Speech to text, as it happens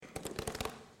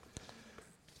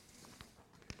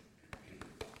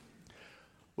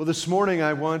Well, this morning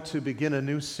I want to begin a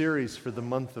new series for the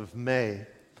month of May,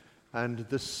 and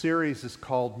this series is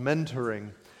called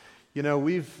Mentoring. You know,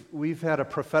 we've had a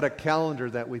prophetic calendar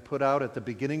that we put out at the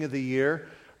beginning of the year,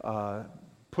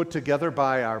 put together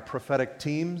by our prophetic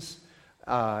teams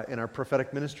in our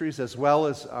prophetic ministries, as well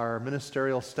as our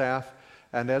ministerial staff.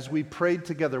 And as we prayed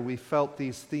together, we felt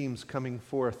these themes coming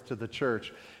forth to the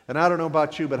church. And I don't know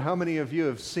about you, but how many of you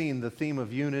have seen the theme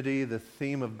of unity, the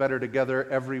theme of better together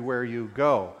everywhere you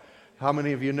go? How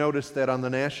many of you noticed that on the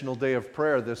National Day of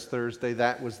Prayer this Thursday,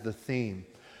 that was the theme?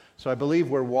 So I believe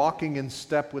we're walking in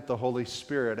step with the Holy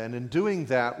Spirit. And in doing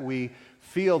that, we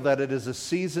feel that it is a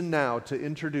season now to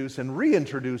introduce and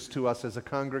reintroduce to us as a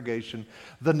congregation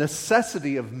the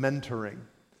necessity of mentoring.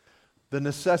 The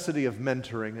necessity of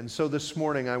mentoring. And so this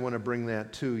morning I want to bring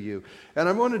that to you. And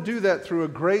I want to do that through a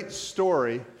great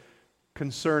story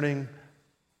concerning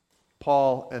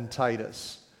Paul and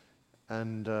Titus.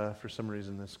 And for some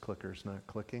reason this clicker's not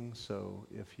clicking, so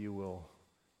if you will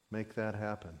make that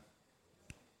happen.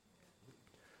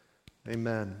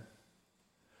 Amen.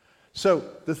 So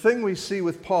the thing we see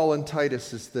with Paul and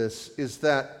Titus is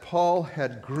that Paul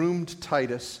had groomed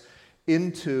Titus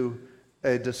into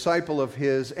a disciple of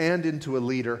his and into a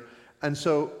leader. And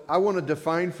so I want to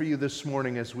define for you this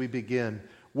morning as we begin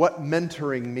what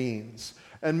mentoring means.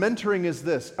 And mentoring is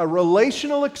this: a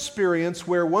relational experience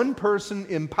where one person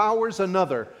empowers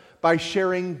another by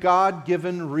sharing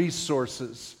God-given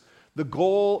resources. The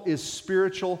goal is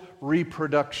spiritual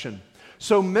reproduction.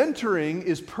 So mentoring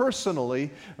is personally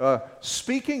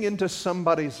speaking into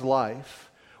somebody's life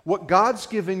what God's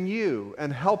given you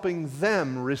and helping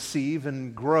them receive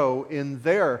and grow in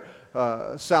their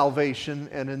salvation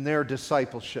and in their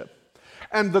discipleship.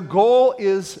 And the goal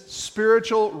is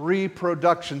spiritual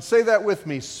reproduction. Say that with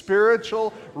me,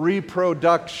 spiritual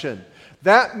reproduction.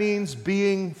 That means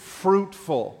being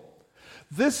fruitful.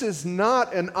 This is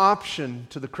not an option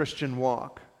to the Christian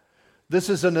walk. This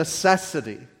is a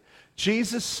necessity.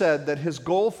 Jesus said that his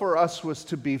goal for us was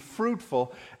to be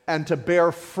fruitful and to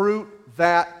bear fruit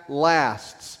that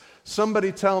lasts.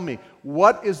 Somebody tell me,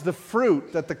 what is the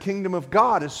fruit that the kingdom of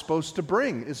God is supposed to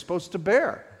bring, is supposed to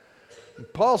bear?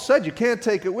 Paul said, you can't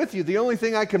take it with you. The only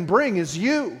thing I can bring is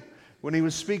you. When he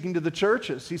was speaking to the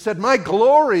churches, he said, my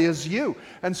glory is you.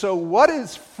 And so what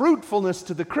is fruitfulness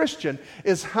to the Christian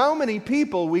is how many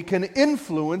people we can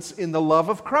influence in the love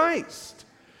of Christ.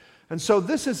 And so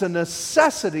this is a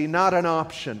necessity, not an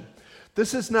option.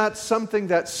 This is not something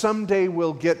that someday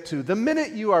we'll get to. The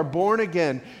minute you are born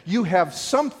again, you have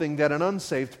something that an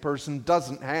unsaved person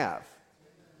doesn't have.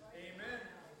 Amen.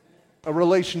 A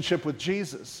relationship with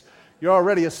Jesus. You're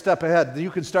already a step ahead.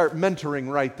 You can start mentoring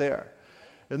right there.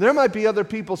 And there might be other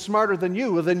people smarter than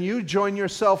you. Well, then you join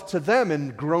yourself to them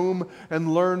and groom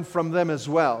and learn from them as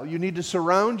well. You need to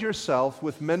surround yourself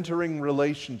with mentoring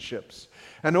relationships.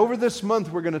 And over this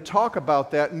month, we're going to talk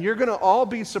about that. And you're going to all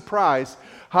be surprised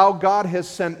how God has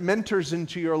sent mentors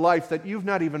into your life that you've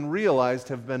not even realized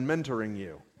have been mentoring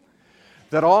you.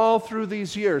 That all through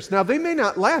these years. Now, they may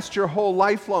not last your whole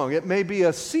life long. It may be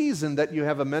a season that you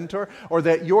have a mentor or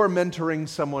that you're mentoring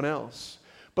someone else.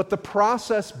 But the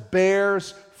process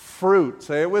bears fruit.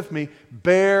 Say it with me.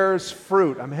 Bears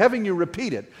fruit. I'm having you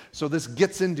repeat it so this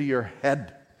gets into your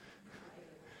head.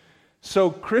 So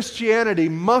Christianity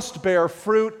must bear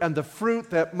fruit, and the fruit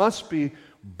that must be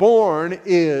born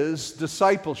is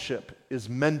discipleship, is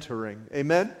mentoring.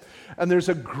 Amen? And there's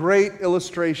a great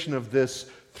illustration of this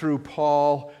through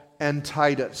Paul and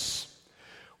Titus.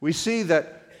 We see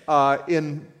that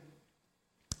in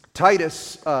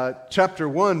Titus chapter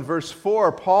 1, verse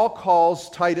 4, Paul calls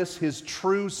Titus his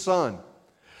true son.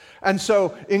 And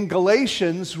so in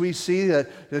Galatians, we see that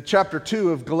in chapter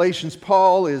 2 of Galatians,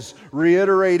 Paul is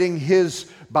reiterating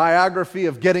his biography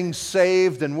of getting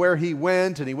saved and where he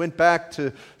went. And he went back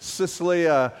to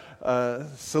Cilicia,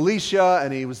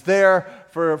 and he was there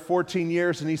for 14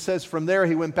 years. And he says from there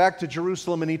he went back to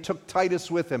Jerusalem and he took Titus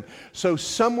with him. So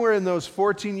somewhere in those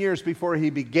 14 years before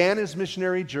he began his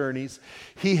missionary journeys,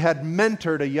 he had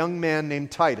mentored a young man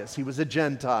named Titus. He was a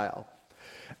Gentile.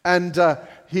 And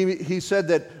he said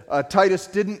that Titus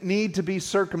didn't need to be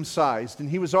circumcised, and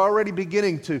he was already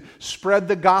beginning to spread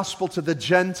the gospel to the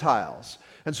Gentiles.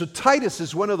 And so Titus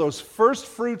is one of those first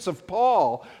fruits of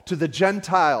Paul to the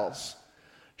Gentiles.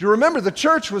 Do you remember the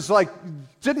church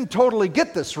didn't totally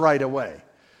get this right away.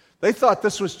 They thought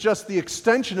this was just the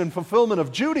extension and fulfillment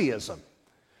of Judaism.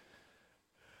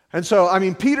 And so,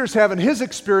 Peter's having his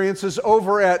experiences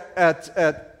over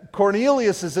at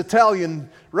Cornelius' Italian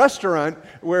restaurant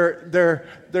where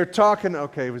they're talking.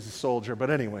 Okay, he was a soldier, but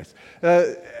anyways,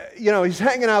 he's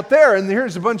hanging out there, and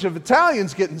here's a bunch of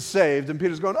Italians getting saved, and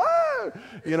Peter's going,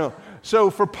 You know, so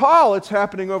for Paul, it's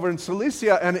happening over in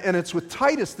Cilicia, and it's with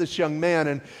Titus, this young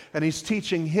man, and he's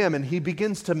teaching him, and he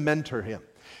begins to mentor him.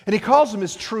 And he calls him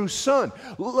his true son.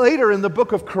 Later in the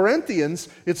book of Corinthians,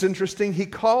 it's interesting, he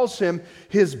calls him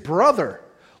his brother.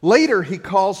 Later, he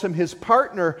calls him his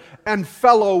partner and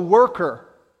fellow worker.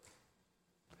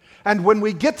 And when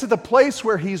we get to the place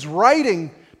where he's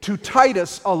writing to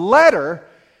Titus a letter,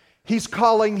 he's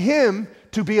calling him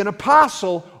to be an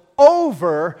apostle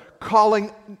over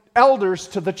calling elders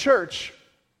to the church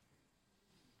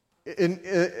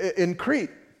in Crete.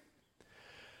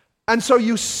 And so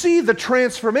you see the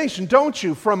transformation, don't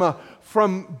you,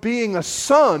 from being a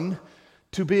son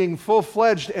to being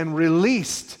full-fledged and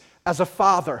released as a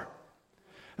father.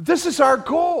 This is our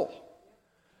goal.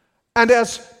 And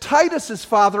as Titus is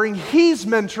fathering, he's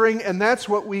mentoring, and that's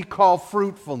what we call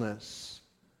fruitfulness.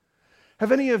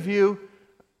 Have any of you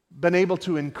been able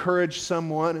to encourage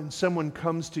someone and someone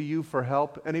comes to you for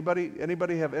help? Anybody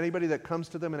have anybody that comes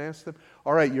to them and asks them,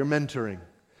 all right, you're mentoring.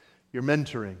 You're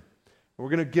mentoring. We're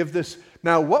going to give this.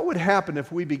 Now, what would happen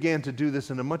if we began to do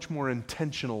this in a much more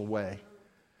intentional way?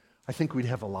 I think we'd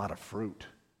have a lot of fruit.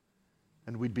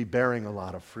 And we'd be bearing a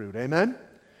lot of fruit. Amen?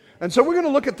 And so we're going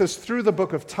to look at this through the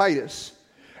book of Titus.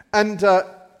 And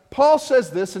Paul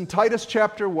says this in Titus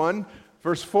chapter 1,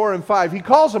 verse 4 and 5. He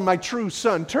calls him my true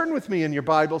son. Turn with me in your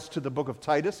Bibles to the book of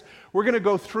Titus. We're going to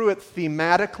go through it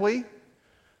thematically.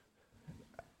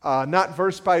 Not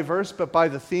verse by verse, but by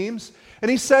the themes. And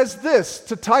he says this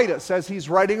to Titus as he's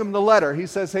writing him the letter. He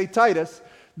says, hey Titus,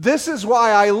 this is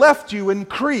why I left you in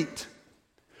Crete,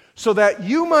 so that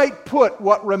you might put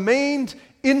what remained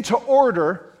into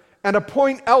order and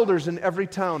appoint elders in every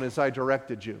town as I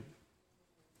directed you.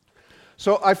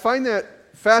 So I find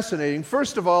that fascinating.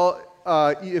 First of all,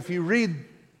 if you read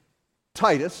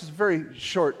Titus, it's a very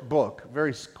short book,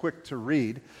 very quick to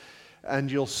read,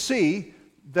 and you'll see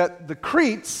that the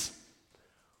Cretes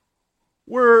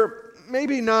were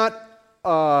maybe not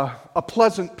a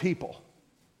pleasant people.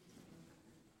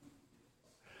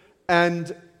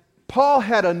 And Paul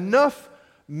had enough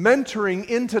mentoring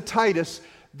into Titus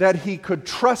that he could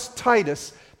trust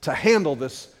Titus to handle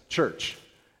this church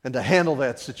and to handle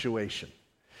that situation.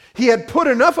 He had put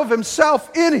enough of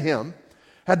himself in him,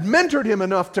 had mentored him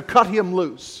enough to cut him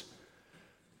loose,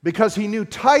 because he knew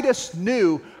Titus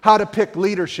knew how to pick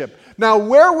leadership. Now,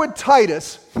 where would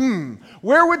Titus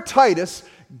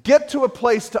get to a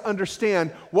place to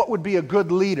understand what would be a good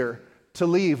leader to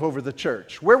leave over the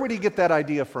church? Where would he get that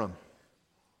idea from?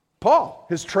 Paul,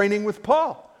 his training with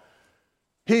Paul.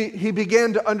 He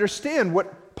began to understand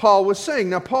what Paul was saying.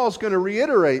 Now, Paul's going to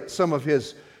reiterate some of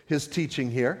his teaching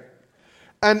here.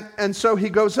 And so he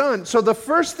goes on. So the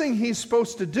first thing he's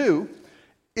supposed to do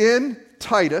in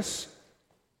Titus,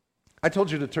 I told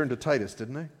you to turn to Titus,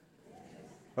 didn't I?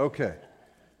 Okay.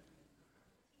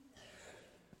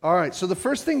 All right, so the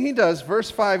first thing he does,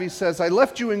 verse 5, he says, I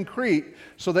left you in Crete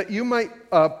so that you might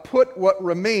put what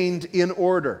remained in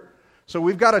order. So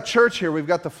we've got a church here. We've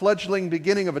got the fledgling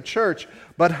beginning of a church.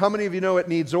 But how many of you know it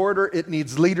needs order? It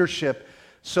needs leadership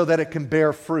so that it can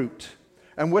bear fruit.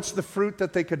 And what's the fruit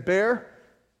that they could bear?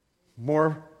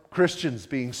 More Christians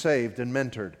being saved and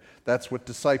mentored. That's what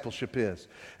discipleship is.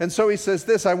 And so he says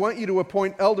this, I want you to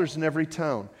appoint elders in every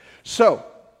town. So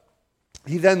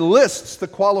he then lists the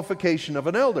qualification of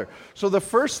an elder. So the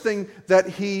first thing that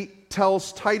he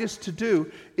tells Titus to do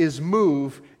is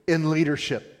move in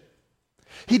leadership.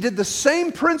 He did the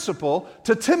same principle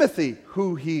to Timothy,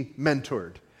 who he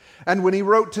mentored. And when he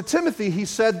wrote to Timothy, he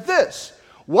said this,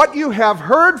 what you have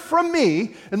heard from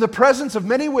me in the presence of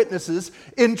many witnesses,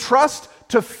 entrust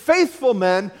to faithful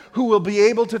men who will be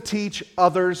able to teach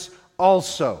others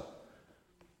also.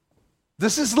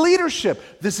 This is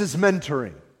leadership. This is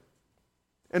mentoring.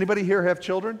 Anybody here have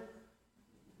children?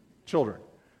 Children.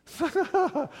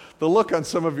 The look on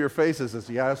some of your faces is,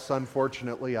 yes,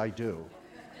 unfortunately I do.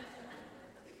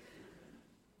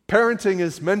 Parenting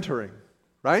is mentoring,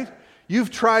 right? You've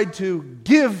tried to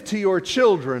give to your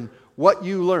children what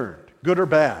you learned, good or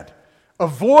bad.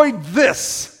 Avoid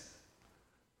this,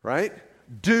 right?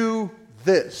 Do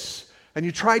this. And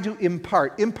you try to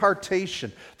impart.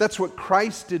 Impartation. That's what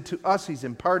Christ did to us. He's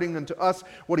imparting unto us.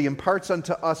 What he imparts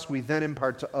unto us, we then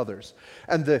impart to others.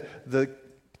 And the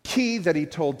key that he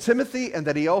told Timothy and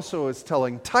that he also is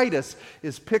telling Titus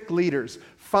is pick leaders.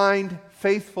 Find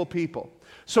faithful people.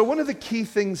 So one of the key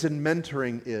things in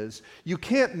mentoring is you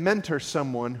can't mentor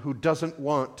someone who doesn't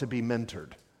want to be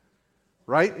mentored.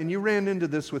 Right? And you ran into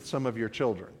this with some of your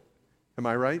children. Am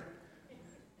I right?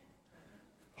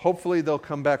 Hopefully they'll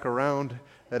come back around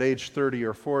at age 30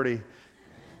 or 40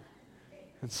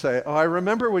 and say, oh, I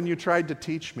remember when you tried to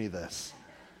teach me this.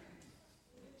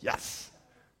 Yes.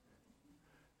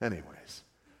 Anyways.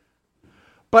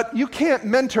 But you can't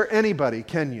mentor anybody,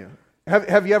 can you?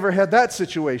 Have you ever had that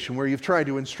situation where you've tried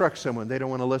to instruct someone, they don't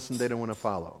want to listen, they don't want to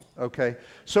follow? Okay?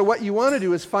 So what you want to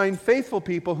do is find faithful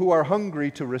people who are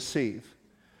hungry to receive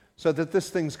so that this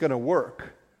thing's going to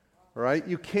work. Right?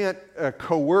 You can't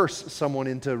coerce someone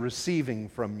into receiving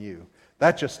from you.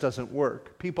 That just doesn't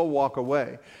work. People walk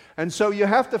away. And so you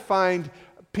have to find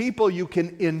people you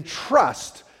can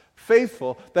entrust,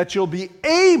 faithful, that you'll be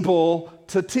able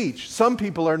to teach. Some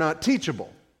people are not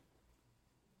teachable.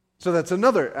 So that's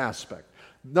another aspect.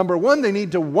 Number one, they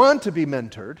need to want to be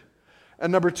mentored.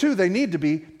 And number two, they need to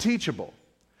be teachable.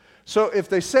 So if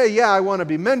they say, yeah, I want to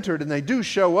be mentored, and they do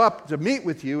show up to meet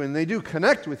with you, and they do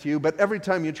connect with you, but every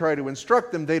time you try to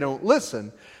instruct them, they don't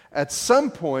listen, at some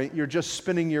point, you're just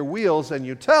spinning your wheels, and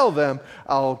you tell them,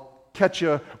 I'll catch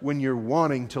you when you're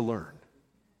wanting to learn.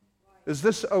 Is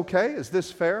this okay? Is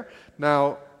this fair?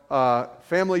 Now,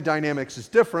 family dynamics is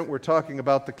different. We're talking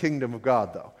about the kingdom of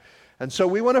God, though. And so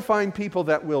we want to find people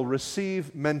that will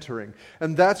receive mentoring.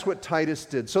 And that's what Titus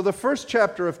did. So the first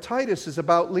chapter of Titus is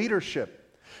about leadership.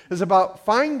 It's about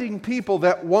finding people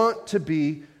that want to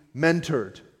be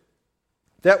mentored,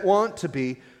 that want to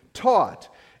be taught.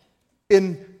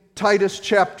 In Titus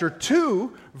chapter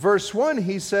 2, verse 1,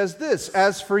 he says this,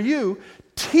 "As for you,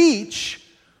 teach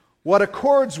what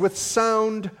accords with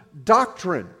sound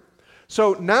doctrine."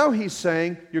 So now he's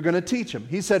saying you're going to teach them.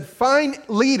 He said, find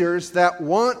leaders that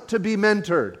want to be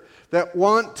mentored, that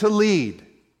want to lead.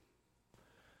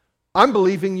 I'm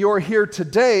believing you're here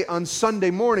today on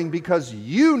Sunday morning because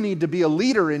you need to be a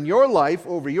leader in your life,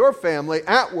 over your family,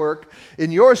 at work, in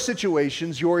your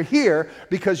situations. You're here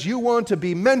because you want to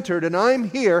be mentored, and I'm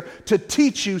here to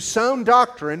teach you sound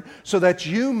doctrine so that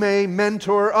you may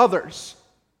mentor others.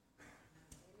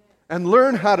 And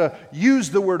learn how to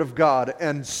use the Word of God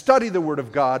and study the Word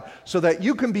of God so that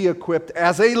you can be equipped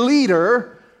as a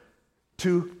leader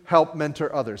to help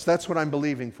mentor others. That's what I'm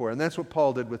believing for, and that's what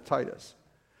Paul did with Titus.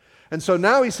 And so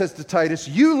now he says to Titus,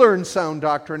 you learn sound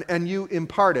doctrine and you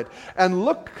impart it. And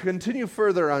continue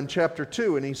further on chapter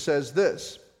 2, and he says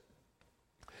this.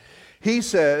 He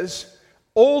says,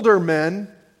 older men,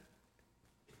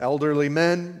 elderly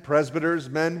men, presbyters,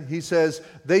 men, he says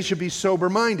they should be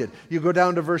sober-minded. You go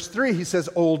down to verse 3, he says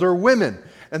older women.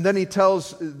 And then he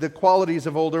tells the qualities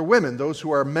of older women, those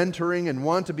who are mentoring and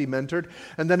want to be mentored.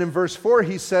 And then in verse 4,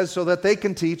 he says so that they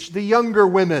can teach the younger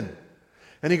women.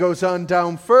 And he goes on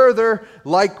down further,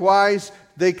 likewise,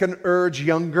 they can urge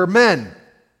younger men.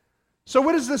 So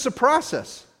what is this a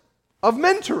process of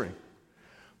mentoring?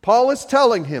 Paul is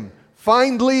telling him,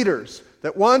 find leaders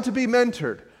that want to be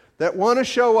mentored, that want to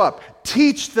show up.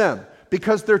 Teach them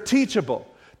because they're teachable.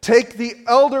 Take the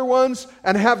elder ones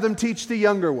and have them teach the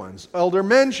younger ones. Elder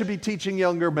men should be teaching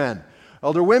younger men.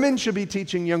 Elder women should be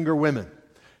teaching younger women.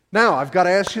 Now, I've got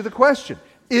to ask you the question,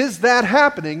 is that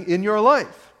happening in your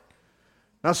life?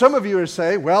 Now, some of you are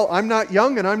saying, well, I'm not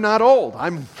young and I'm not old.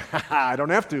 I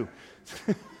don't have to.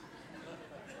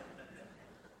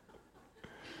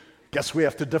 Guess we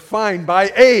have to define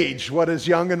by age what is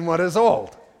young and what is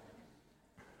old.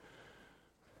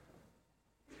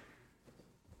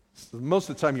 Most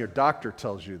of the time your doctor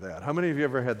tells you that. How many of you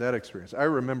ever had that experience? I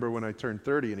remember when I turned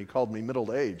 30 and he called me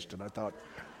middle-aged, and I thought,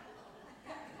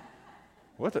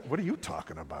 what are you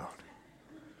talking about?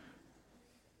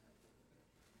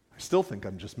 I still think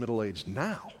I'm just middle-aged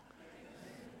now.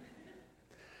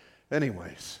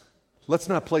 Anyways, let's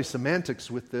not play semantics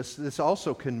with this. This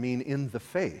also can mean in the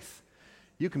faith.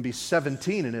 You can be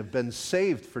 17 and have been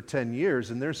saved for 10 years,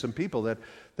 and there's some people that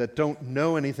don't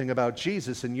know anything about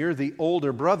Jesus, and you're the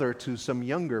older brother to some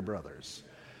younger brothers.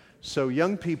 So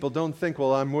young people don't think,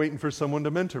 well, I'm waiting for someone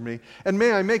to mentor me. And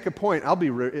may I make a point? I'll be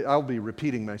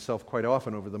repeating myself quite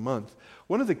often over the month.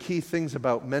 One of the key things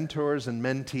about mentors and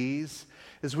mentees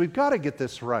is we've got to get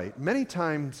this right. Many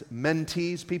times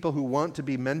mentees, people who want to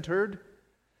be mentored,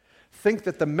 think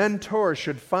that the mentor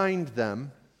should find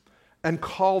them and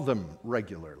call them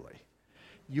regularly.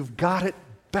 You've got it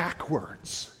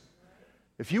backwards.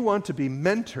 If you want to be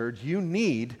mentored, you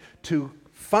need to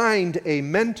find a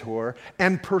mentor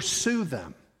and pursue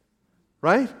them,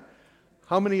 right?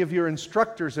 How many of your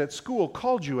instructors at school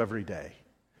called you every day?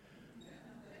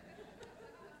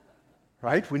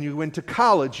 Right? When you went to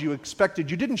college, you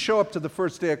didn't show up to the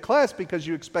first day of class because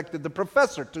you expected the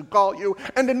professor to call you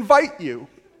and invite you.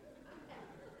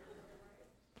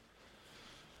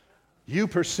 You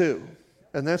pursue.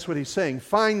 And that's what he's saying.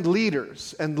 Find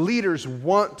leaders, and leaders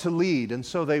want to lead, and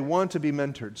so they want to be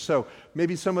mentored. So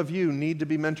maybe some of you need to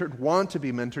be mentored, want to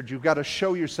be mentored. You've got to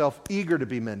show yourself eager to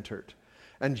be mentored.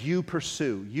 And you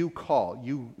pursue, you call,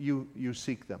 you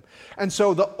seek them. And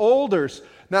so the olders,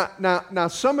 now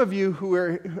some of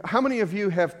you how many of you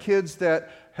have kids that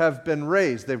have been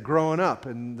raised, they've grown up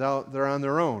and they're on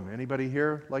their own? Anybody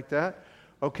here like that?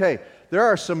 Okay, there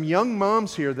are some young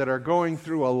moms here that are going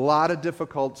through a lot of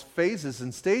difficult phases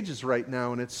and stages right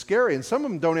now, and it's scary. And some of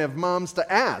them don't have moms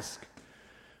to ask.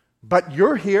 But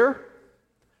you're here,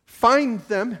 find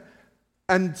them.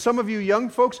 And some of you young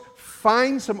folks,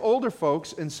 find some older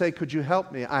folks and say, could you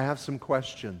help me? I have some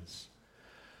questions.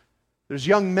 There's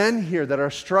young men here that are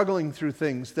struggling through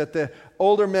things that the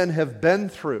older men have been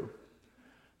through.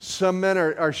 Some men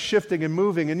are shifting and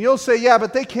moving. And you'll say, yeah,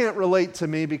 but they can't relate to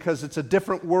me because it's a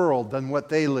different world than what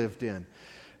they lived in.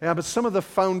 Yeah, but some of the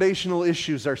foundational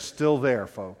issues are still there,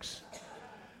 folks.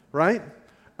 Right?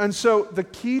 And so the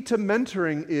key to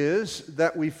mentoring is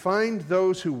that we find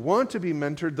those who want to be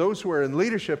mentored, those who are in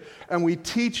leadership, and we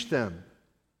teach them.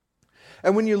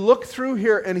 And when you look through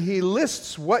here and he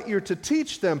lists what you're to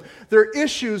teach them, there are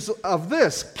issues of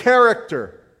this: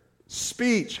 character,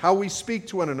 speech, how we speak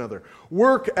to one another,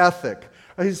 work ethic.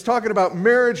 He's talking about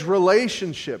marriage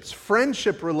relationships,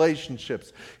 friendship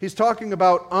relationships. He's talking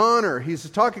about honor. He's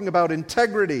talking about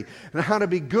integrity and how to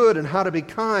be good and how to be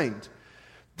kind.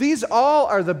 These all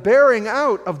are the bearing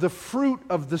out of the fruit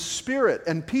of the Spirit,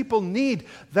 and people need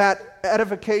that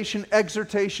edification,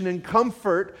 exhortation, and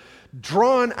comfort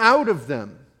drawn out of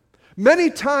them.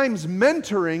 Many times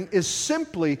mentoring is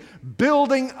simply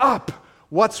building up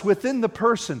what's within the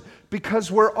person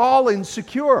because we're all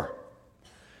insecure.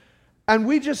 And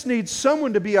we just need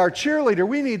someone to be our cheerleader.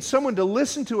 We need someone to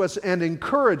listen to us and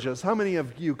encourage us. How many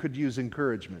of you could use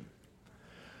encouragement?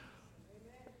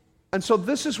 And so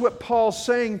this is what Paul's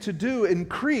saying to do in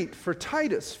Crete for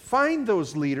Titus. Find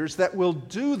those leaders that will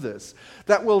do this,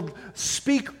 that will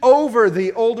speak over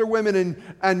the older women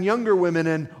and younger women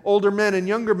and older men and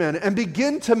younger men and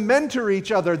begin to mentor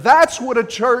each other. That's what a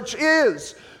church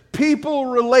is. People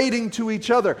relating to each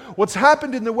other. What's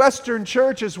happened in the Western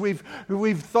church is we've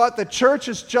thought that church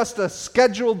is just a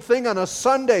scheduled thing on a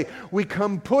Sunday. We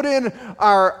come put in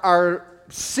our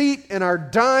seat and our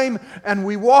dime and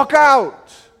we walk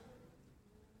out.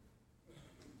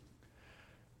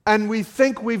 And we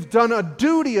think we've done a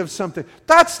duty of something.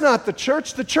 That's not the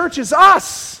church. The church is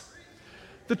us.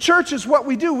 The church is what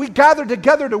we do. We gather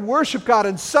together to worship God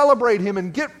and celebrate Him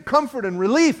and get comfort and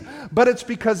relief. But it's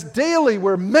because daily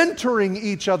we're mentoring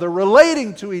each other,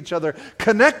 relating to each other,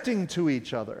 connecting to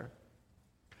each other.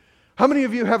 How many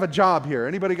of you have a job here?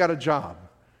 Anybody got a job?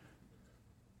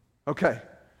 Okay.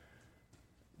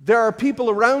 There are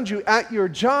people around you at your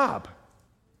job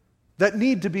that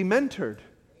need to be mentored.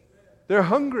 They're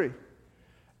hungry.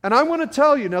 And I want to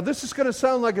tell you, now this is going to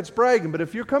sound like it's bragging, but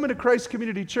if you're coming to Christ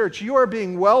Community Church, you are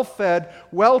being well-fed,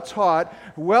 well-taught,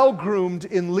 well-groomed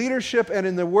in leadership and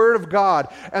in the Word of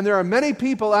God. And there are many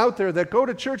people out there that go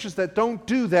to churches that don't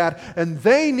do that, and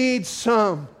they need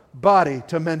somebody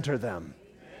to mentor them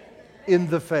in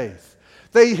the faith.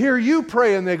 They hear you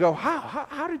pray and they go,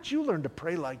 how did you learn to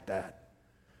pray like that?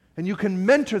 And you can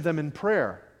mentor them in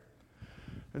prayer.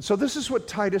 And so this is what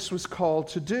Titus was called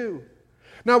to do.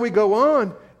 Now we go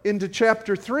on into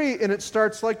chapter 3, and it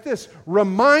starts like this.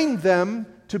 Remind them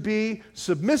to be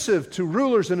submissive to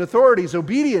rulers and authorities,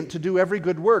 obedient to do every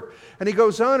good work. And he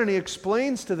goes on and he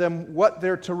explains to them what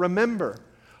they're to remember.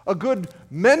 A good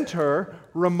mentor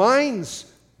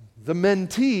reminds the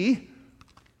mentee,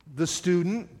 the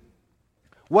student,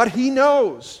 what he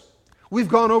knows. We've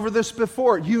gone over this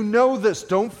before. You know this.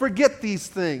 Don't forget these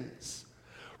things.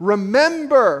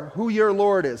 Remember who your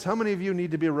Lord is. How many of you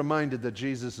need to be reminded that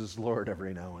Jesus is Lord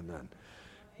every now and then?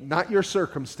 Not your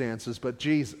circumstances, but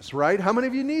Jesus, right? How many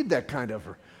of you need that kind of,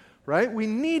 right? We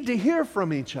need to hear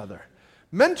from each other.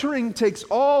 Mentoring takes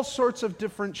all sorts of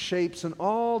different shapes and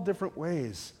all different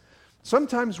ways.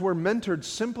 Sometimes we're mentored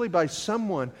simply by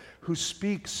someone who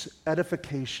speaks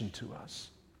edification to us,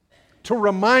 to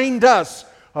remind us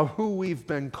of who we've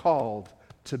been called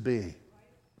to be.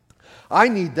 I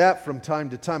need that from time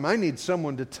to time. I need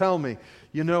someone to tell me,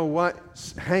 you know what,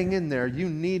 hang in there. You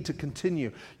need to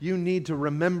continue. You need to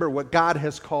remember what God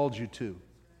has called you to.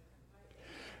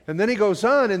 And then he goes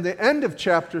on in the end of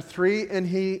chapter 3 and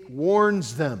he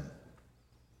warns them.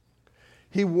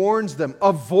 He warns them,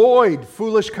 avoid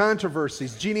foolish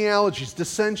controversies, genealogies,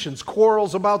 dissensions,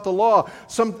 quarrels about the law,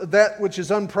 that which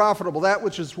is unprofitable, that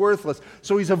which is worthless.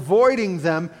 So he's avoiding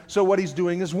them, so what he's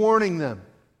doing is warning them.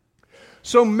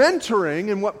 So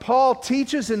mentoring, and what Paul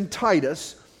teaches in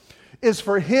Titus, is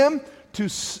for him to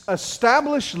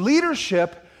establish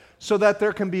leadership so that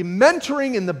there can be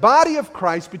mentoring in the body of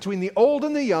Christ between the old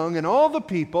and the young and all the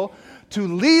people to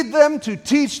lead them, to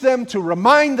teach them, to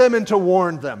remind them, and to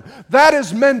warn them. That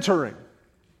is mentoring.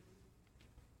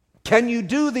 Can you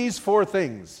do these 4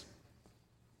 things?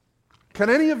 Can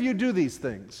any of you do these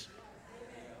things?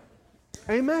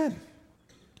 Amen.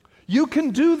 You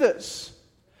can do this.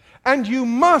 And you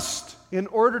must, in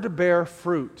order to bear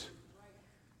fruit.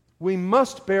 We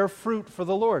must bear fruit for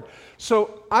the Lord.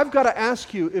 So I've got to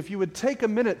ask you, if you would take a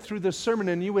minute through this sermon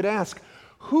and you would ask,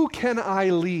 who can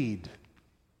I lead?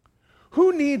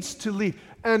 Who needs to lead?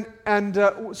 And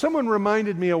someone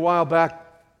reminded me a while back,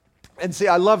 and see,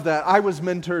 I love that. I was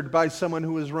mentored by someone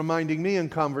who was reminding me in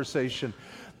conversation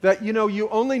that, you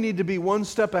only need to be one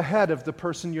step ahead of the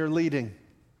person you're leading.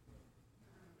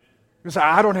 You say,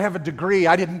 I don't have a degree,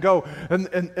 I didn't go,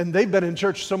 and they've been in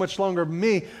church so much longer than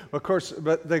me, of course,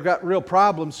 but they've got real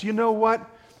problems. You know what?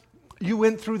 You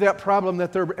went through that problem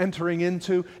that they're entering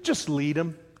into. Just lead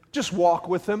them. Just walk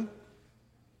with them.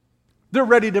 They're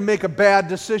ready to make a bad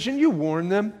decision. You warn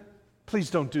them. Please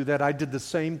don't do that. I did the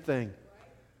same thing.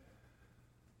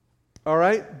 All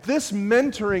right? This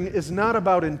mentoring is not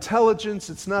about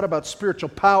intelligence. It's not about spiritual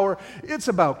power. It's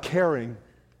about caring.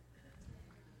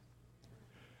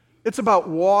 It's about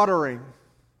watering.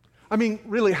 I mean,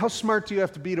 really, how smart do you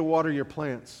have to be to water your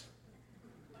plants?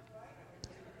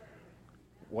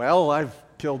 Well, I've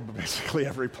killed basically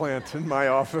every plant in my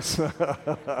office.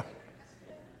 That's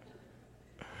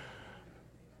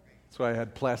why I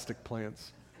had plastic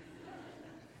plants.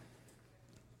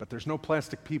 But there's no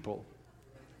plastic people.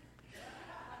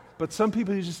 But some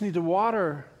people you just need to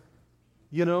water,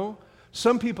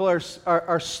 Some people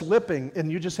are slipping,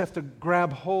 and you just have to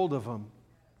grab hold of them.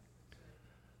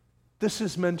 This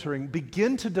is mentoring.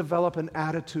 Begin to develop an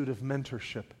attitude of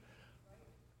mentorship,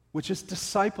 which is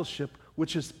discipleship,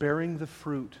 which is bearing the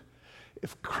fruit.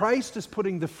 If Christ is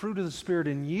putting the fruit of the Spirit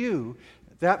in you,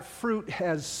 that fruit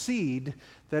has seed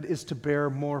that is to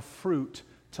bear more fruit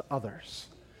to others.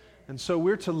 And so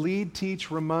we're to lead,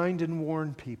 teach, remind, and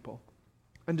warn people,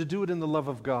 and to do it in the love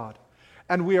of God.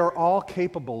 And we are all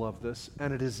capable of this,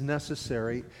 and it is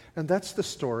necessary. And that's the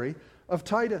story of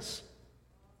Titus.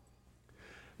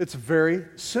 It's very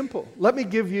simple. Let me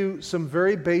give you some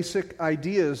very basic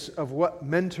ideas of what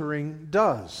mentoring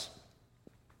does.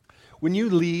 When you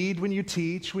lead, when you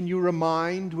teach, when you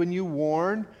remind, when you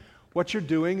warn, what you're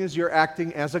doing is you're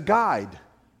acting as a guide.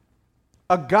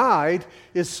 A guide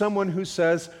is someone who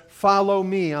says, follow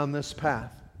me on this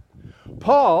path.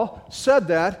 Paul said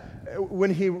that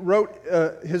when he wrote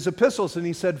his epistles, and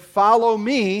he said, follow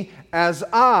me as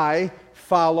I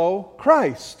follow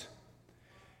Christ.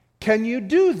 Can you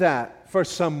do that for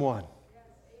someone?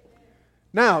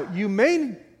 Now, you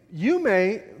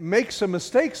may make some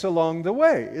mistakes along the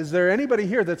way. Is there anybody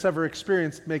here that's ever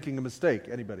experienced making a mistake?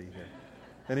 Anybody here?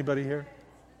 Anybody here?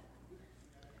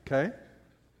 Okay.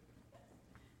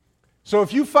 So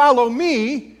if you follow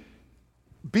me,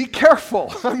 be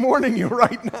careful. I'm warning you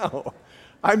right now.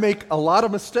 I make a lot of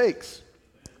mistakes.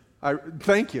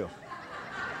 Thank you.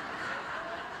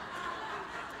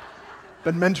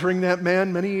 Been mentoring that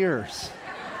man many years.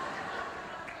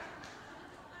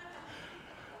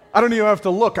 I don't even have to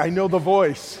look. I know the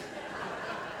voice.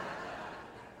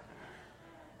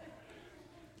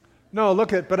 No,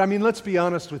 but let's be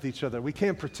honest with each other. We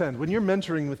can't pretend. When you're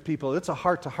mentoring with people, it's a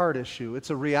heart-to-heart issue.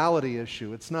 It's a reality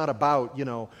issue. It's not about,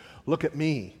 look at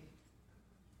me.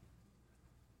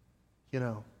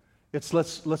 It's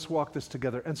let's walk this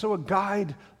together. And so a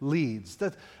guide leads.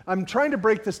 I'm trying to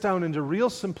break this down into real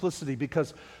simplicity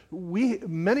because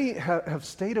many have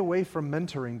stayed away from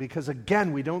mentoring because,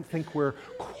 again, we don't think we're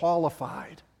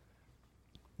qualified.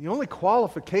 The only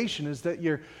qualification is that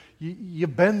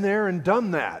you've been there and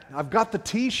done that. I've got the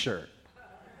T-shirt.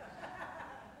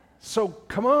 So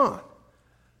come on.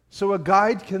 So a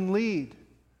guide can lead.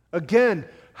 Again,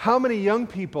 how many young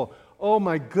people? Oh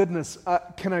my goodness,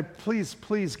 can I please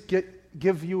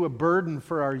give you a burden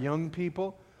for our young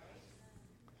people?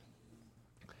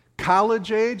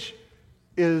 College age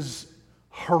is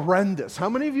horrendous. How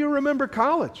many of you remember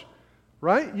college?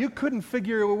 Right? You couldn't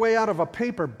figure your way out of a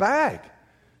paper bag.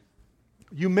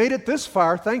 You made it this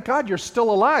far, thank God you're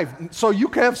still alive, so you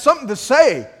can have something to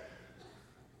say.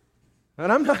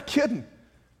 And I'm not kidding.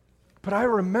 But I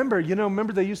remember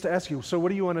they used to ask you, so what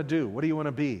do you want to do? What do you want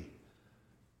to be?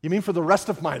 You mean for the rest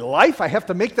of my life? I have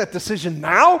to make that decision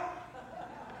now?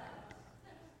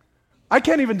 I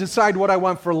can't even decide what I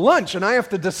want for lunch, and I have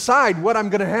to decide what I'm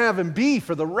going to have and be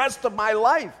for the rest of my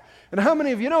life. And how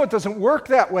many of you know it doesn't work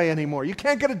that way anymore? You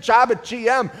can't get a job at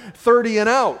GM 30 and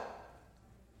out.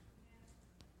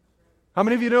 How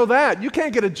many of you know that? You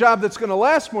can't get a job that's going to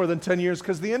last more than 10 years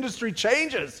because the industry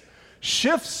changes,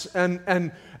 shifts,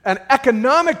 and And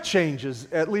economic changes,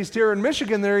 at least here in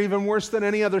Michigan, they're even worse than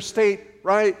any other state,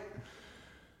 right?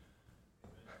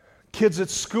 Kids at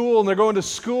school, and they're going to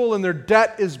school, and their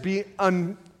debt is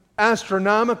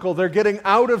astronomical. They're getting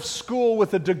out of school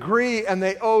with a degree, and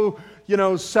they owe,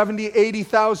 $70,000,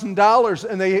 $80,000,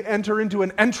 and they enter into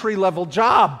an entry-level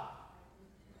job.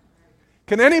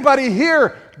 Can anybody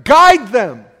here guide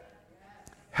them?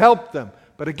 Help them.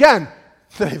 But again,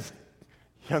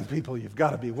 young people, you've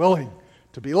got to be willing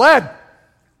to be led.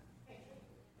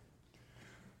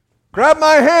 Grab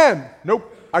my hand.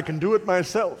 Nope, I can do it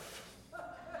myself.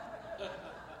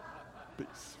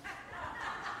 Peace.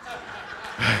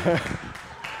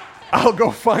 I'll go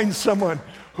find someone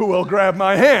who will grab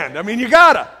my hand. I mean, you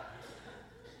gotta.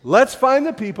 Let's find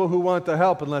the people who want the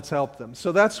help and let's help them.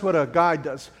 So that's what a guide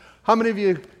does. How many of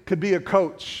you could be a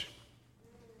coach?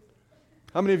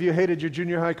 How many of you hated your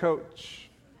junior high coach?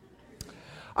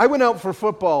 I went out for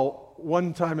football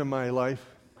one time in my life.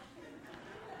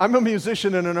 I'm a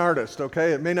musician and an artist,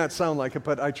 okay? It may not sound like it,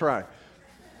 but I try.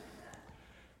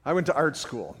 I went to art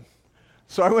school.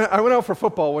 So I went out for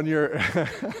football one year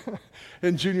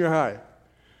in junior high.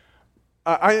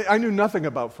 I knew nothing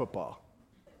about football.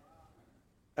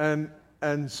 And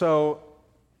so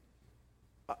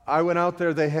I went out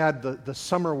there, they had the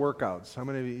summer workouts. How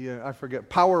many of you, I forget,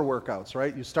 power workouts,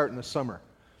 right? You start in the summer.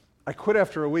 I quit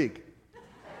after a week.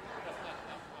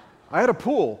 I had a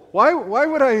pool. Why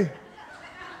would I?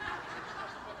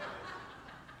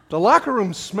 The locker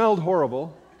room smelled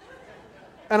horrible,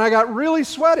 and I got really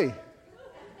sweaty.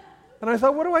 And I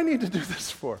thought, what do I need to do this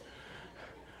for?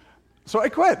 So I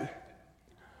quit.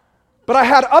 But I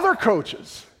had other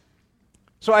coaches.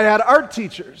 So I had art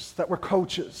teachers that were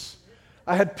coaches.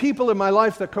 I had people in my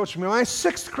life that coached me. My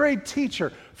 6th grade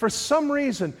teacher, for some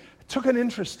reason, took an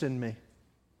interest in me.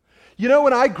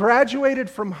 When I graduated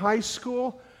from high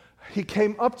school, he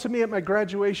came up to me at my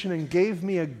graduation and gave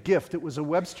me a gift. It was a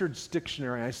Webster's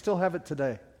dictionary. I still have it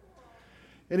today.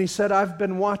 And he said, I've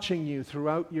been watching you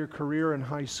throughout your career in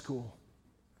high school.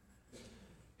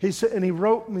 He said, and he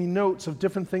wrote me notes of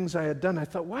different things I had done. I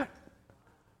thought, what?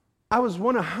 I was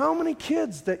one of how many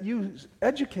kids that you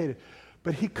educated?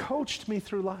 But he coached me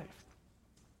through life.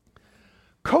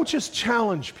 Coaches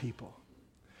challenge people.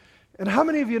 And how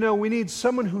many of you know we need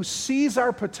someone who sees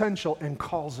our potential and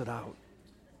calls it out?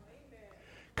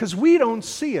 Because we don't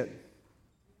see it.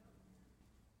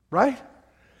 Right?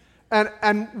 And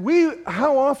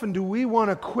how often do we want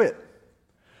to quit?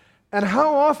 And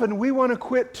how often we want to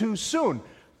quit too soon?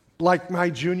 Like my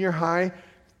junior high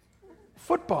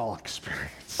football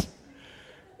experience.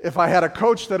 If I had a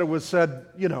coach that was said,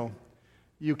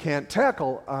 you can't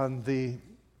tackle on the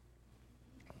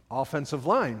offensive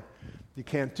line. You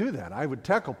can't do that. I would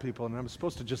tackle people, and I'm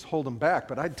supposed to just hold them back,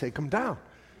 but I'd take them down.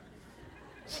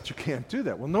 I said, you can't do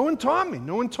that. Well, no one taught me.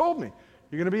 No one told me.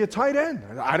 You're going to be a tight end.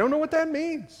 I don't know what that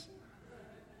means.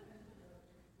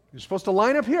 You're supposed to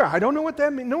line up here. I don't know what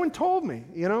that means. No one told me,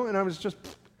 and I was just...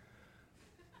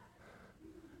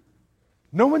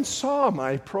 No one saw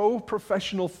my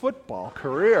professional football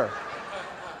career.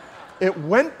 It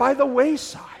went by the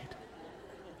wayside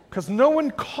because no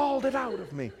one called it out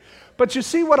of me. But you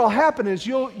see, what'll happen is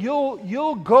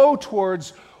you'll go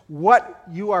towards what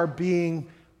you are being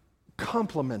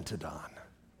complimented on,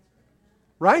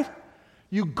 right?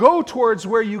 You go towards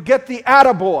where you get the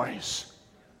attaboys.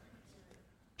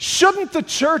 Shouldn't the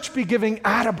church be giving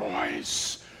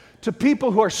attaboys to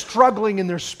people who are struggling in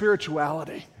their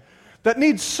spirituality? That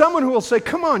needs someone who will say,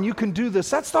 come on, you can do this.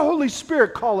 That's the Holy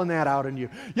Spirit calling that out in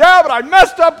you. Yeah, but I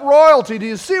messed up royalty. Do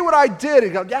you see what I did? You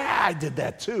go, yeah, I did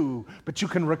that too. But you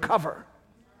can recover.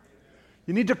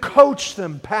 You need to coach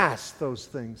them past those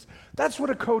things. That's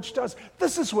what a coach does.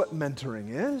 This is what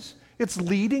mentoring is. It's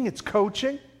leading, it's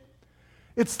coaching,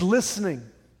 it's listening.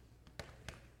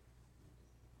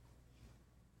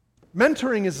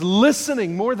 Mentoring is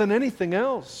listening more than anything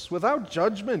else, without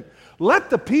judgment.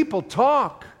 Let the people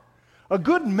talk. A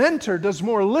good mentor does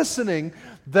more listening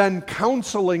than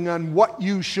counseling on what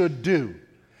you should do.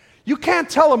 You can't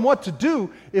tell them what to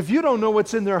do if you don't know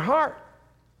what's in their heart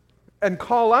and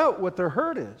call out what their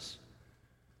hurt is.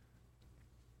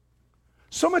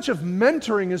 So much of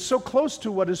mentoring is so close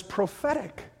to what is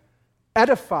prophetic.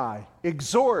 Edify,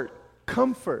 exhort,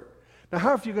 comfort. Now,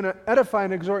 how are you going to edify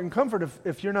and exhort and comfort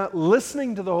if you're not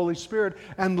listening to the Holy Spirit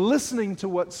and listening to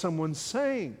what someone's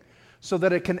saying, so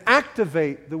that it can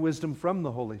activate the wisdom from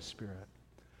the Holy Spirit?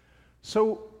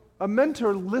 So a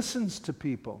mentor listens to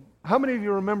people. How many of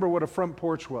you remember what a front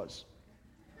porch was?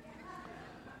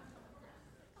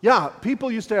 Yeah,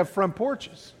 people used to have front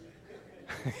porches.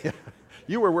 Yeah,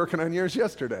 you were working on yours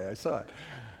yesterday, I saw it.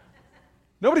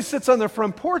 Nobody sits on their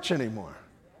front porch anymore.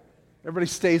 Everybody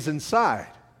stays inside.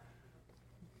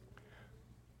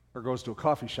 Or goes to a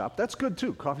coffee shop. That's good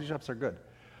too. Coffee shops are good.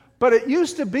 But there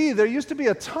used to be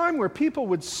a time where people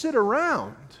would sit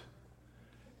around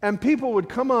and people would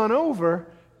come on over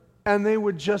and they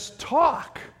would just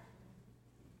talk.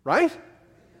 Right?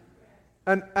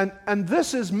 And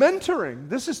this is mentoring.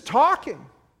 This is talking.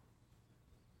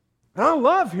 And I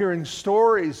love hearing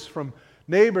stories from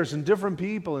neighbors and different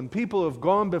people and people who have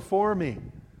gone before me.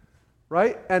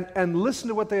 Right? And listen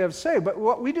to what they have to say. But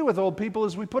what we do with old people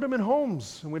is we put them in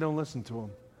homes and we don't listen to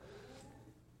them.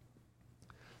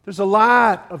 There's a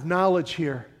lot of knowledge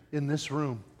here in this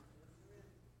room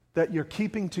that you're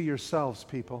keeping to yourselves,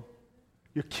 people.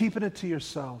 You're keeping it to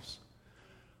yourselves.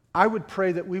 I would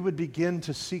pray that we would begin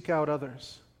to seek out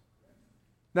others.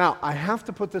 Now, I have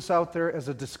to put this out there as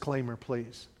a disclaimer,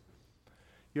 please.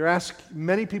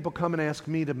 Many people come and ask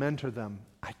me to mentor them.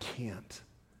 I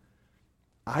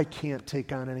can't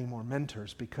take on any more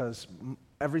mentors because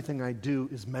everything I do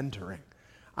is mentoring.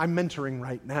 I'm mentoring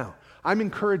right now. I'm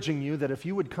encouraging you that if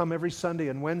you would come every Sunday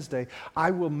and Wednesday,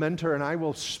 I will mentor and I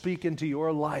will speak into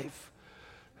your life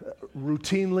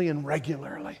routinely and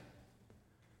regularly.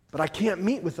 But I can't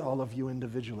meet with all of you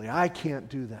individually. I can't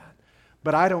do that.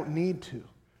 But I don't need to.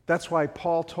 That's why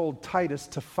Paul told Titus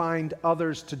to find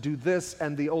others to do this,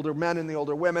 and the older men and the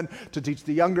older women to teach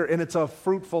the younger, and it's a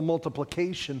fruitful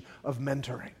multiplication of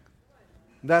mentoring.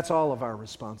 That's all of our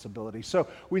responsibility. So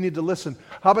we need to listen.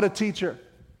 How about a teacher?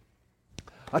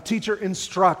 A teacher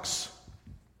instructs.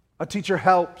 A teacher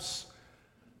helps.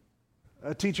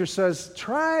 A teacher says,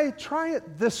 try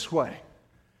it this way.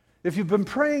 If you've been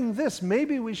praying this,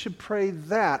 maybe we should pray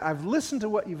that. I've listened to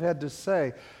what you've had to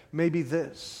say. Maybe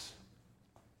this.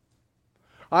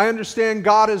 I understand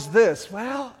God is this.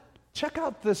 Well, check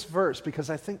out this verse because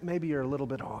I think maybe you're a little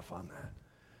bit off on that.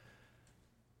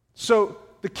 So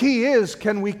the key is,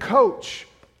 can we coach?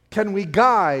 Can we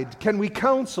guide? Can we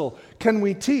counsel? Can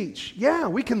we teach? Yeah,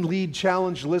 we can lead,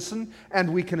 challenge, listen,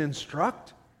 and we can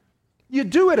instruct. You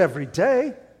do it every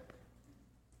day.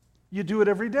 You do it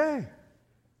every day.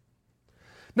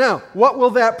 Now, what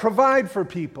will that provide for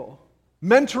people?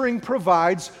 Mentoring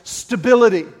provides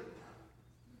stability.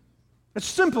 It's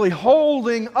simply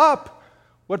holding up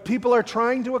what people are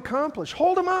trying to accomplish.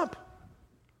 Hold them up.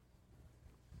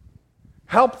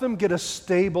 Help them get a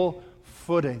stable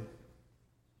footing.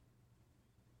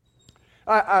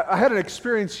 I had an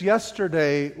experience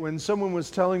yesterday when someone was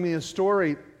telling me a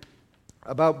story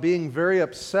about being very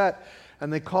upset,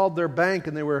 and they called their bank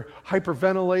and they were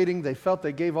hyperventilating. They felt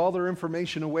they gave all their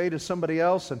information away to somebody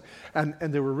else, and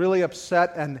they were really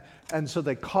upset, and so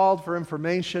they called for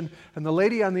information, and the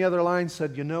lady on the other line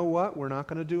said, "You know what? We're not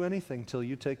going to do anything till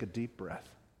you take a deep breath."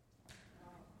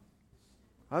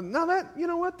 Now that, you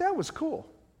know what? That was cool.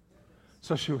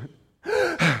 So she went,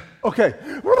 okay.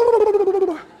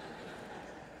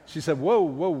 She said, whoa,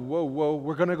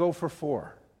 we're going to go for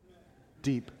 4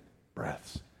 deep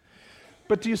breaths.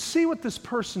 But do you see what this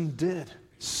person did?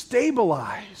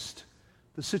 Stabilized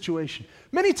the situation.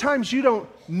 Many times you don't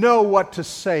know what to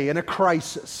say in a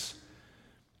crisis.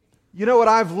 You know what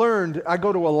I've learned? I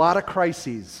go to a lot of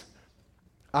crises.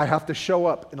 I have to show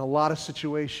up in a lot of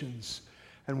situations.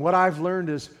 And what I've learned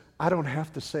is I don't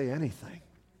have to say anything.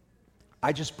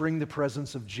 I just bring the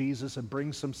presence of Jesus and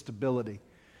bring some stability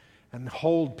and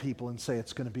hold people and say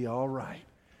it's going to be all right.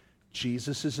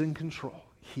 Jesus is in control.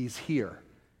 He's here.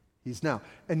 He's now.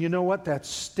 And you know what? That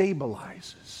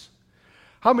stabilizes.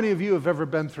 How many of you have ever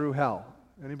been through hell?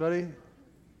 Anybody? Amen.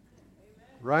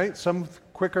 Right? Some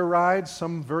quicker rides,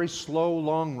 some very slow,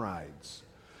 long rides.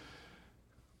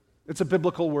 It's a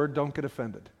biblical word. Don't get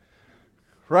offended.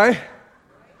 Right?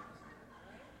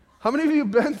 How many of you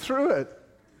have been through it?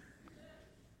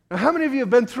 Now, how many of you have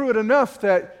been through it enough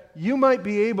that you might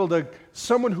be able to,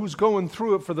 someone who's going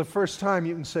through it for the first time,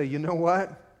 you can say, you know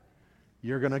what?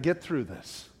 You're going to get through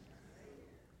this.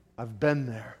 I've been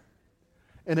there.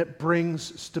 And it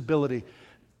brings stability.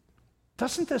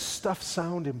 Doesn't this stuff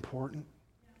sound important?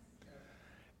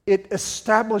 It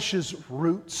establishes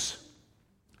roots.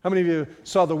 How many of you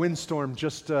saw the windstorm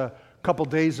just a couple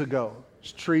days ago?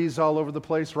 There's trees all over the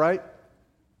place, right?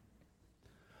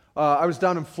 I was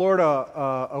down in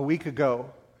Florida a week ago,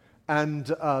 and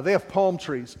they have palm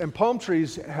trees. And palm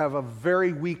trees have a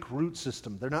very weak root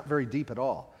system. They're not very deep at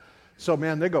all. So,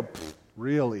 man, they go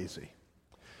real easy.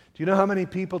 Do you know how many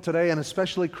people today, and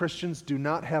especially Christians, do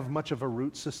not have much of a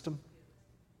root system?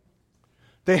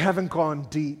 They haven't gone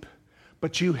deep,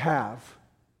 but you have.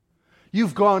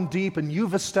 You've gone deep and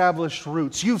you've established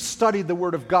roots. You've studied the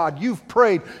Word of God. You've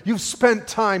prayed. You've spent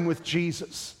time with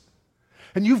Jesus.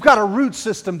 And you've got a root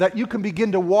system that you can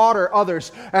begin to water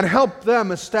others and help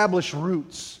them establish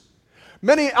roots.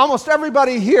 Almost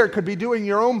everybody here could be doing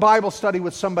your own Bible study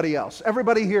with somebody else.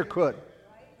 Everybody here could.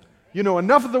 You know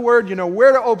enough of the Word, you know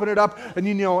where to open it up, and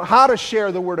you know how to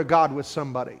share the Word of God with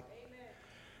somebody.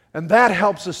 And that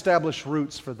helps establish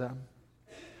roots for them.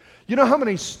 You know how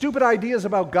many stupid ideas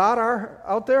about God are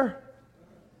out there?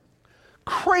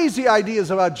 Crazy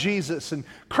ideas about Jesus and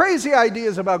crazy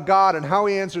ideas about God and how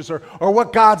He answers or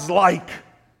what God's like.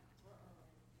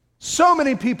 So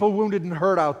many people wounded and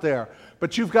hurt out there.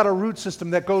 But you've got a root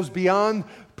system that goes beyond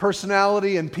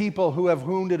personality and people who have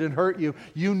wounded and hurt you.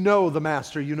 You know the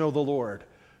Master, you know the Lord.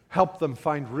 Help them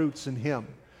find roots in Him.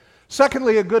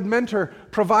 Secondly, a good mentor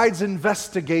provides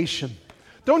investigation.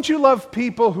 Don't you love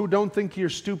people who don't think you're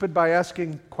stupid by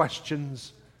asking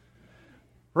questions?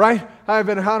 Right? I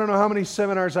don't know how many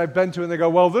seminars I've been to, and they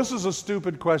go, well, this is a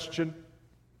stupid question.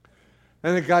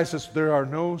 And the guy says, there are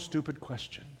no stupid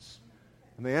questions.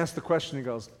 And they ask the question, he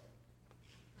goes,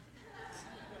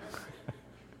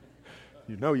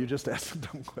 you know you just asked a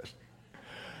dumb question.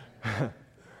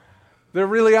 There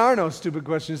really are no stupid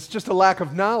questions. It's just a lack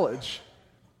of knowledge.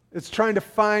 It's trying to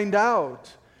find out.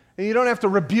 And you don't have to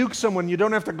rebuke someone. You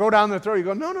don't have to go down their throat. You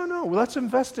go, no. Let's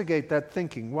investigate that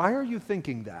thinking. Why are you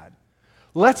thinking that?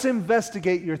 Let's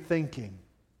investigate your thinking.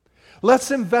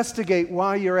 Let's investigate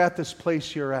why you're at this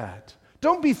place you're at.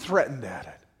 Don't be threatened at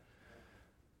it.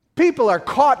 People are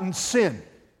caught in sin.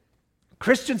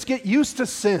 Christians, get used to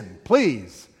sin,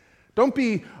 please. Don't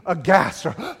be aghast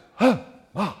or,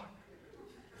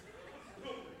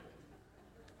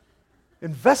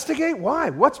 Investigate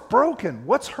why. What's broken?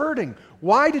 What's hurting?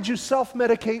 Why did you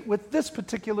self-medicate with this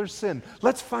particular sin?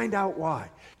 Let's find out why.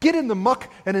 Get in the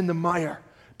muck and in the mire.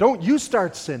 Don't you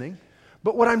start sinning.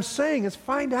 But what I'm saying is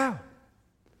find out.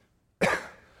 I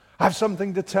have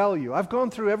something to tell you. I've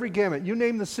gone through every gamut. You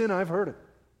name the sin, I've heard it.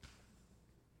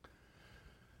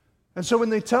 And so when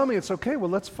they tell me it's okay, well,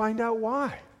 let's find out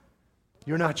why.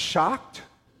 You're not shocked?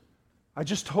 I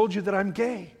just told you that I'm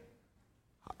gay.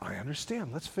 I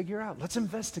understand. Let's figure out. Let's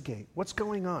investigate. What's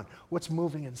going on? What's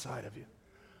moving inside of you?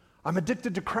 I'm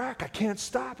addicted to crack. I can't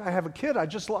stop. I have a kid. I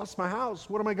just lost my house.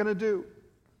 What am I going to do?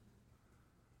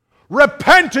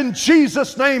 Repent in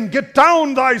Jesus' name. Get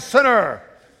down, thy sinner.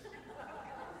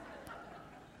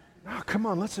 Oh, come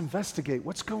on. Let's investigate.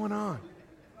 What's going on?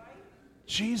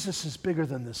 Jesus is bigger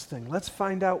than this thing. Let's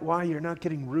find out why you're not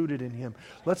getting rooted in Him.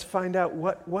 Let's find out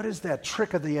what is that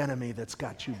trick of the enemy that's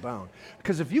got you bound.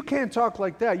 Because if you can't talk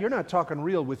like that, you're not talking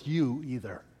real with you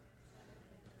either.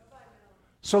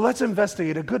 So let's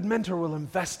investigate. A good mentor will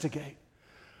investigate.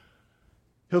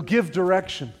 He'll give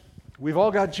direction. We've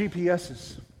all got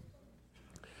GPSs.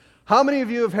 How many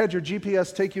of you have had your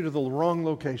GPS take you to the wrong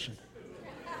location?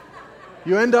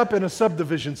 You end up in a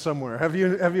subdivision somewhere. Have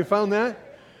you found that?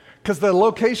 Because the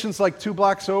location's like 2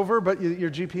 blocks over, but your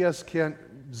GPS can't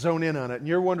zone in on it. And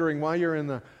you're wondering why you're in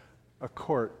a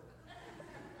court.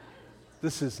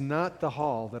 This is not the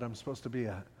hall that I'm supposed to be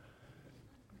at.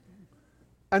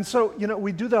 And so,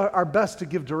 we do our best to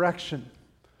give direction.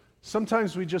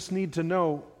 Sometimes we just need to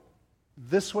know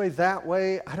this way, that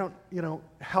way.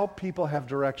 Help people have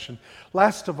direction.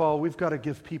 Last of all, we've got to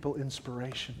give people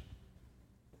inspiration.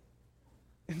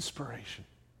 Inspiration.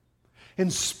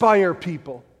 Inspire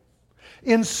people.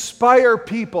 Inspire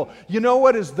people. You know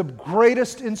what is the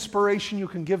greatest inspiration you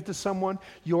can give to someone?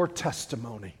 Your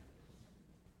testimony.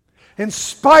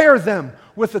 Inspire them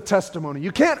with a testimony.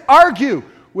 You can't argue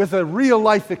with a real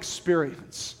life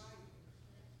experience.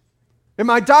 In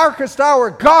my darkest hour,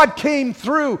 God came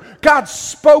through. God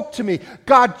spoke to me.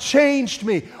 God changed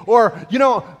me. Or,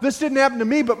 this didn't happen to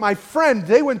me, but my friend,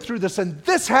 they went through this and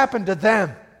this happened to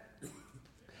them.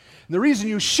 The reason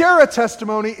you share a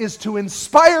testimony is to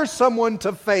inspire someone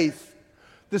to faith.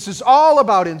 This is all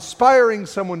about inspiring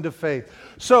someone to faith.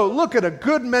 So look at a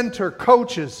good mentor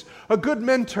coaches, a good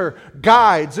mentor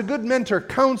guides, a good mentor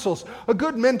counsels, a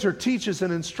good mentor teaches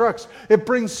and instructs. It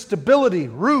brings stability,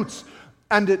 roots,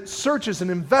 and it searches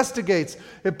and investigates.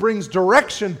 It brings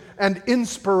direction and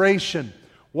inspiration.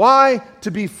 Why?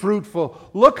 To be fruitful.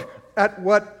 Look at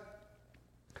what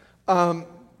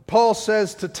Paul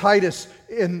says to Titus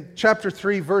in chapter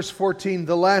 3, verse 14,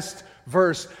 the last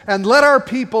verse. And let our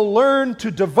people learn to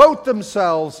devote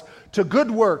themselves to good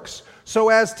works so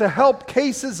as to help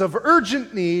cases of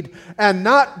urgent need and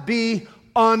not be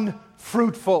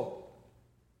unfruitful.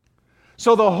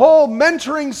 So the whole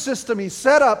mentoring system he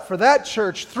set up for that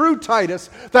church through Titus,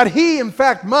 that he in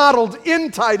fact modeled in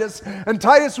Titus, and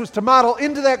Titus was to model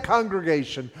into that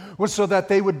congregation, was so that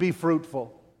they would be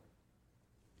fruitful.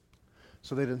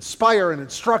 So they'd inspire and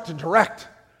instruct and direct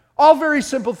All very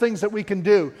simple things that we can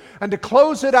do. And to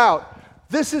close it out,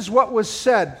 this is what was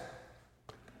said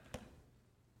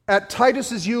at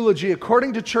Titus's eulogy.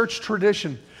 According to church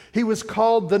tradition, he was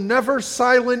called the never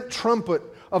silent trumpet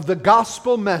of the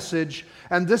gospel message,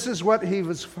 and this is what he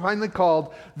was finally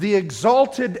called, the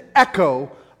exalted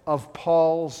echo of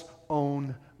Paul's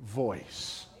own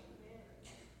voice.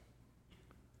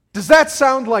 Does that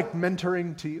sound like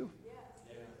mentoring to you?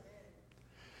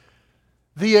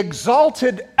 The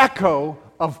exalted echo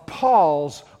of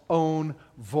Paul's own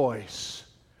voice.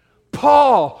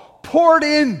 Paul poured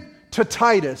in to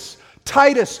Titus.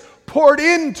 Titus poured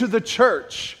into the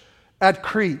church at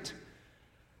Crete.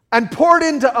 And poured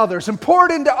into others, and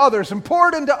poured into others, and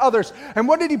poured into others. And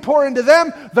what did he pour into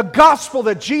them? The gospel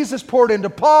that Jesus poured into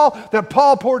Paul, that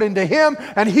Paul poured into him,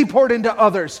 and he poured into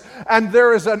others. And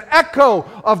there is an echo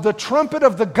of the trumpet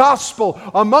of the gospel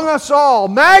among us all,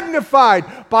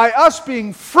 magnified by us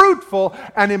being fruitful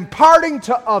and imparting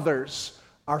to others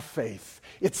our faith.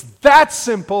 It's that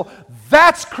simple.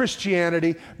 That's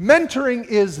Christianity. Mentoring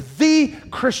is the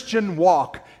Christian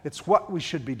walk. It's what we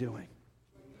should be doing.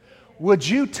 Would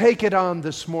you take it on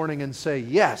this morning and say,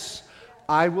 yes,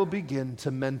 I will begin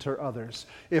to mentor others?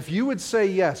 If you would say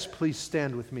yes, please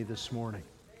stand with me this morning.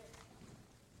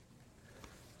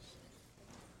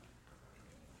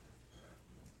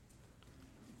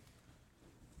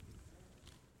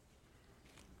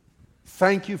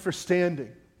 Thank you for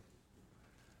standing.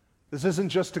 This isn't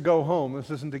just to go home.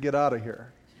 This isn't to get out of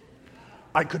here.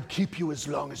 I could keep you as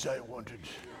long as I wanted.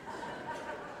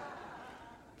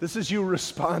 This is you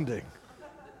responding.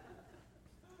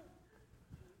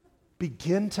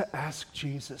 Begin to ask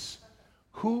Jesus,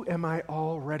 who am I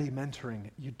already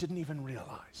mentoring? You didn't even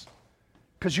realize.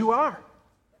 Because you are.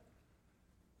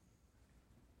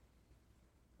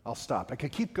 I'll stop. I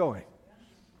could keep going.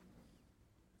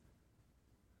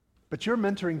 But you're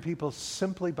mentoring people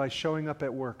simply by showing up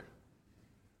at work.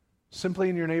 Simply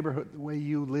in your neighborhood, the way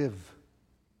you live.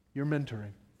 You're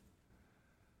mentoring.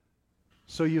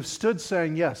 So you've stood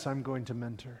saying, yes, I'm going to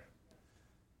mentor.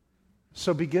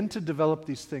 So begin to develop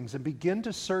these things and begin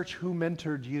to search who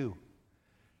mentored you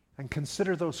and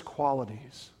consider those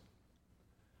qualities.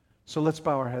 So let's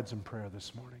bow our heads in prayer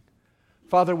this morning.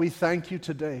 Father, we thank you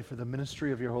today for the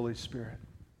ministry of your Holy Spirit.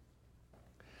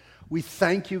 We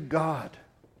thank you, God,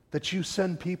 that you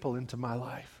send people into my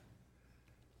life.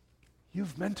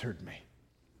 You've mentored me.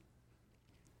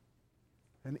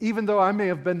 And even though I may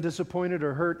have been disappointed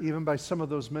or hurt even by some of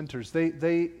those mentors,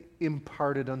 they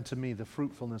imparted unto me the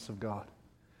fruitfulness of God.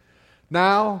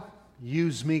 Now,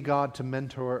 use me, God, to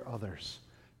mentor others,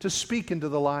 to speak into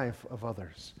the life of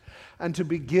others, and to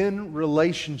begin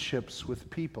relationships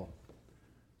with people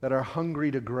that are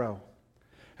hungry to grow.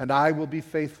 And I will be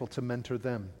faithful to mentor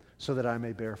them so that I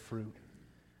may bear fruit.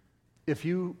 If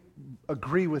you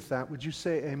agree with that, would you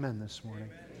say amen this morning?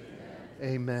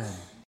 Amen. Amen.